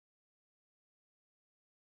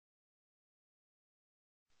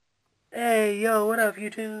Hey, yo, what up,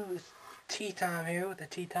 YouTube? It's tea time here with the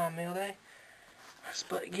Tea Time Mail Day. Let's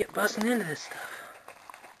get busting into this stuff.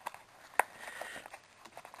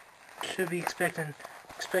 Should be expecting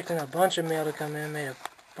a bunch of mail to come in. Made a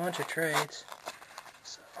bunch of trades.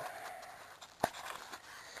 So,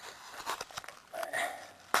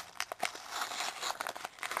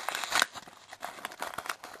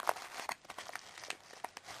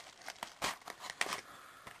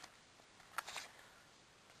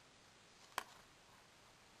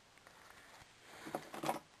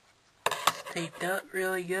 taped up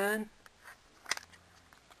really good.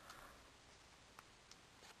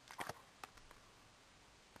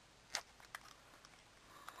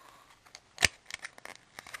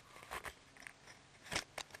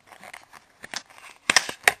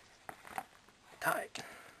 Tight.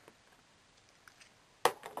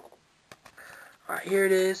 Alright, here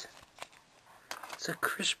it is. It's a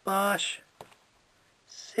Dousch.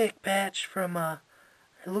 Sick patch from, it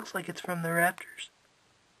looks like it's from the Raptors.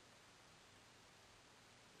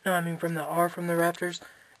 No, I mean from the Raptors.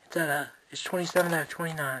 It's 27 out of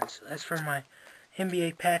 29. So that's for my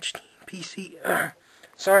NBA patch team PC.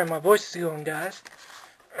 Sorry, my voice is going, guys.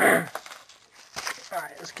 Alright,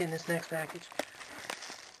 let's get in this next package.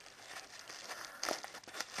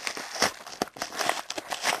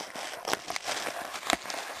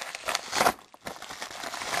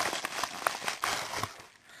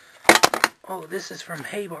 Oh, this is from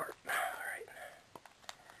Haybart. Alright.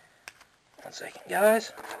 One second,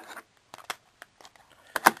 guys.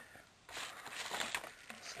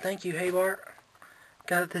 Thank you, Haybart.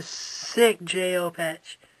 Got this sick JO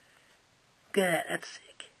patch. Look at that, that's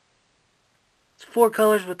sick. It's 4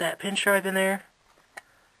 colors with that pinstripe in there.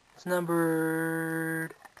 It's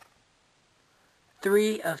numbered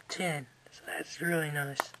 3 of 10. So that's really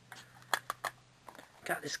nice.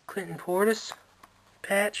 Got this Clinton Portis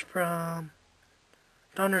patch from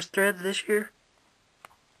Donner's Threads this year.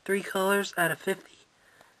 3 colors out of 50.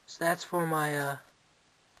 So that's for my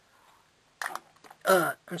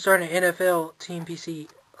I'm starting an NFL team PC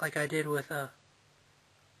like I did with the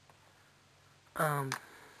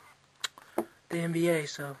NBA.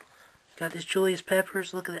 So got this Julius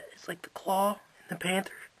Peppers. Look at that. It's like the claw in the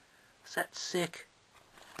Panther. Is that sick?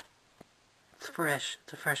 It's fresh.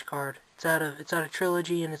 It's a fresh card. It's out of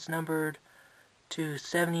Trilogy and it's numbered to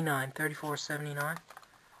 79, 3479.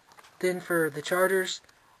 Then for the Chargers,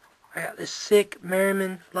 I got this sick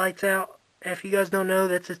Merriman Lights Out. If you guys don't know,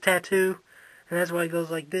 that's his tattoo. And that's why he goes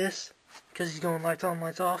like this, because he's going lights on,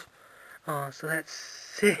 lights off. So that's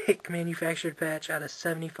sick manufactured patch out of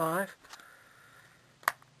 75.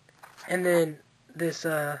 And then this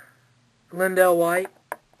Lindell White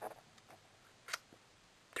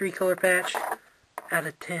 3-color patch out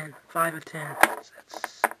of 10, 5 of 10. So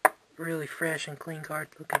that's really fresh and clean card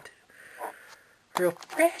looking too. Real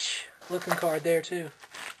fresh looking card there too.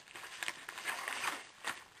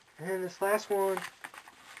 And then this last one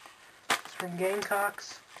is from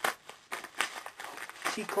Gamecocks.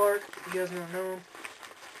 T. Clark, if you guys don't know him.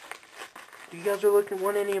 If you guys are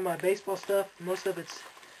want any of my baseball stuff, most of it's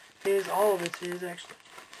his, all of it's his actually.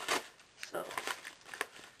 So,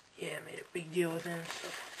 yeah, I made a big deal with him. So,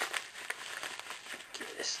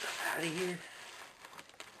 get this stuff out of here.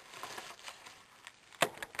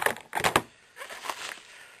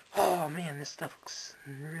 Oh man, this stuff looks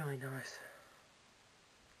really nice.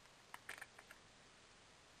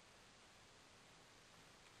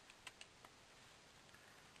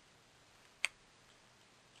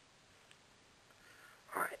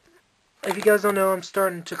 Alright. If you guys don't know, I'm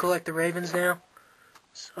starting to collect the Ravens now.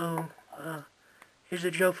 So, here's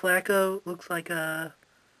a Joe Flacco. Looks like a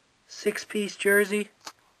 6-piece jersey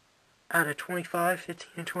out of 25, 15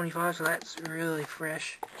 and 25, so that's really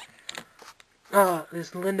fresh.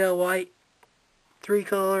 This Lindell White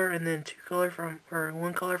 3-color and then 2-color from, or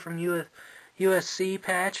 1-color from USC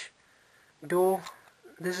patch dual.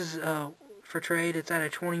 This is for trade. It's out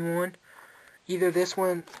of 21. Either this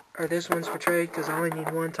one or this one's for trade because I only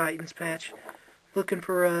need 1 Titans patch. I'm looking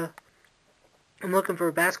for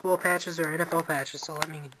basketball patches or NFL patches. So let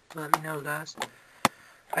me know, guys.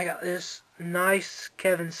 I got this nice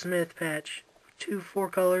Kevin Smith patch, 2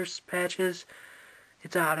 4-colors patches.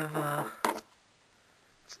 It's out of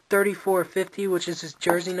 3450, which is his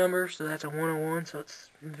jersey number, so that's a 101, so it's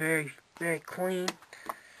very, very clean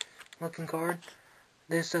looking card.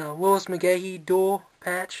 This Willis McGahee dual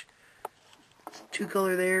patch,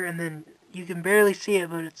 2-color there, and then you can barely see it,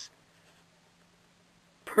 but it's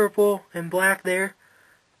purple and black there.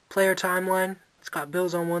 Player timeline, it's got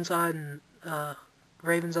Bills on one side and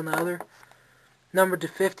Ravens on the other. Numbered to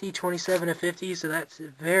 50, 27 of 50, so that's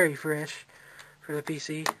very fresh. for the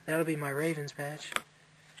PC. That'll be my Ravens patch.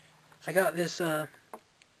 I got this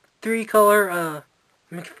 3-color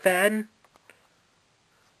McFadden.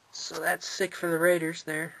 So that's sick for the Raiders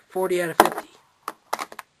there. 40 out of 50.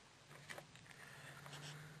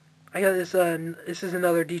 I got this, this is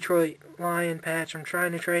another Detroit Lion patch. I'm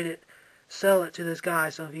trying to trade it, sell it to this guy,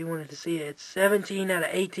 so if you wanted to see it. It's 17 out of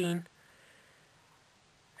 18.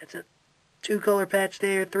 It's a 2-color patch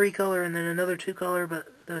there, 3-color, and then another 2-color, but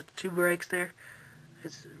the 2 breaks there.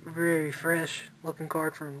 It's a very fresh looking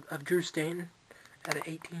card of Drew Stanton out of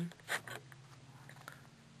 18.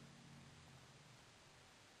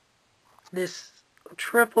 This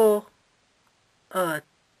triple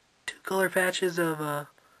 2-color patches of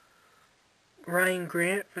Ryan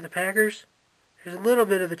Grant for the Packers. There's a little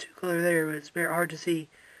bit of a 2-color there, but it's very hard to see.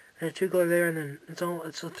 And a 2-color there, and then it's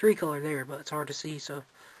a 3-color there, but it's hard to see, so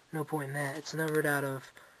no point in that. It's numbered out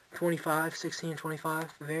of 25, 16 and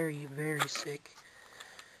 25. Very, very sick.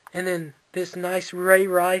 And then this nice Ray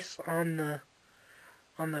Rice on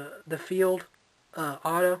the field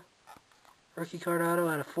auto. Rookie card auto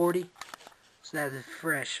out of 40. So that is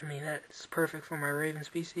fresh. I mean, that's perfect for my Ravens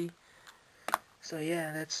PC. So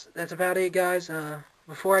yeah, that's about it, guys.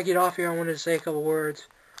 Before I get off here, I wanted to say a couple words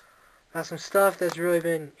about some stuff that's really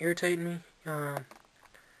been irritating me.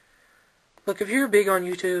 Look, if you're big on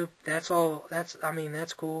YouTube, that's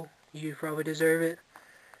cool. You probably deserve it.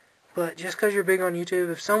 But just because you're big on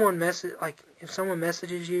YouTube, if someone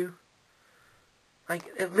messages you, like,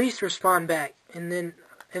 at least respond back. And then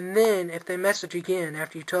if they message again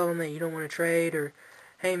after you tell them that you don't want to trade, or,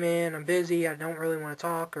 hey man, I'm busy, I don't really want to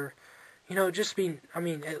talk, or, just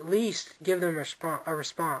at least give them a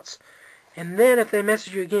response. And then if they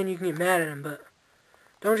message you again, you can get mad at them, but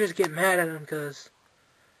don't just get mad at them because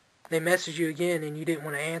they message you again and you didn't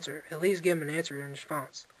want to answer. At least give them an answer in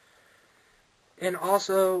response. And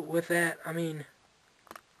also, with that,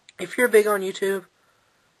 if you're big on YouTube,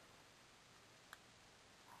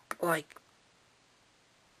 like,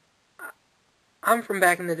 I'm from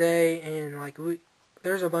back in the day, and,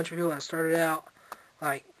 there's a bunch of people that started out,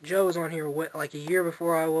 like, Joe was on here, a year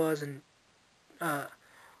before I was, and,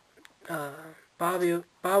 Bobby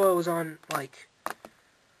was on,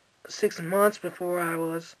 6 months before I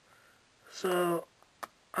was, so,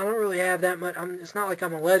 I don't really have that much, it's not like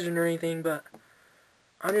I'm a legend or anything, but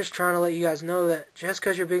I'm just trying to let you guys know that just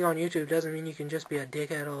because you're big on YouTube doesn't mean you can just be a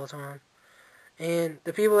dickhead all the time. And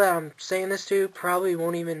the people that I'm saying this to probably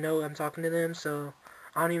won't even know I'm talking to them, so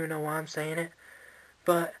I don't even know why I'm saying it.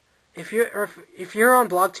 But if you're on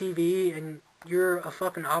Blog TV and you're a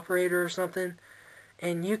fucking operator or something,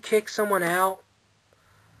 and you kick someone out,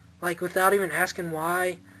 without even asking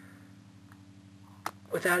why,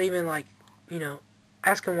 without even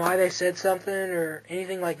asking why they said something or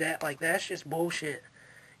anything like that, that's just bullshit.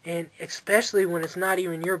 And especially when it's not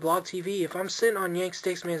even your Blog TV. If I'm sitting on Yank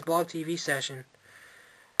Sticksman's Blog TV session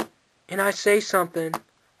and I say something,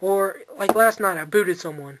 or last night I booted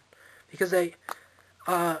someone because they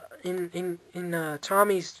in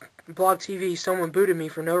Tommy's Blog TV, someone booted me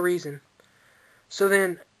for no reason. So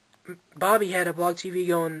then Bobby had a Blog TV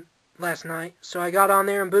going last night, so I got on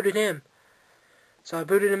there and booted him. So I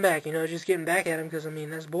booted him back, just getting back at him because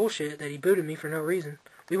that's bullshit that he booted me for no reason.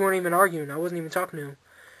 We weren't even arguing. I wasn't even talking to him.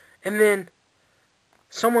 And then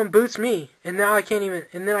someone boots me, and now I can't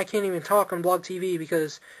even talk on Blog TV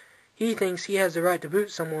because he thinks he has the right to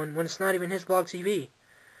boot someone when it's not even his Blog TV.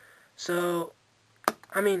 So,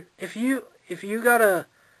 if you're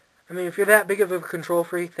that big of a control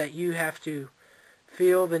freak that you have to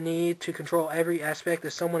feel the need to control every aspect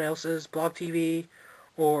of someone else's Blog TV,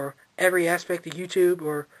 or every aspect of YouTube,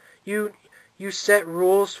 or you set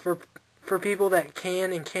rules for people that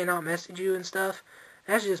can and cannot message you and stuff,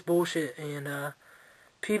 that's just bullshit. And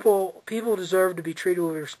people deserve to be treated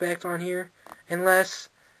with respect on here. Unless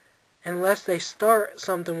they start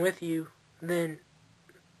something with you, then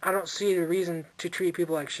I don't see the reason to treat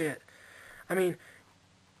people like shit.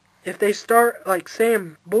 If they start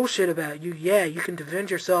saying bullshit about you, yeah, you can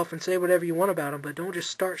defend yourself and say whatever you want about them, but don't just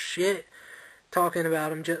start shit talking about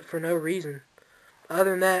them just for no reason.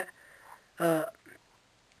 Other than that,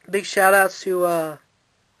 big shout outs to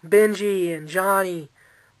Benji and Johnny,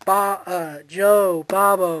 Joe,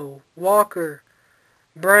 Bobo, Walker,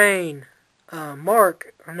 Brain,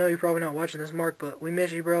 Mark. I know you're probably not watching this, Mark, but we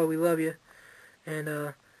miss you, bro. We love you.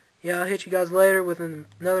 And yeah, I'll hit you guys later with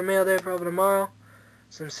another mail day, probably tomorrow.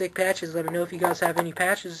 Some sick patches. Let me know if you guys have any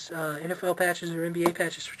patches, NFL patches or NBA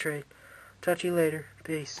patches for trade. Talk to you later.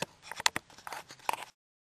 Peace.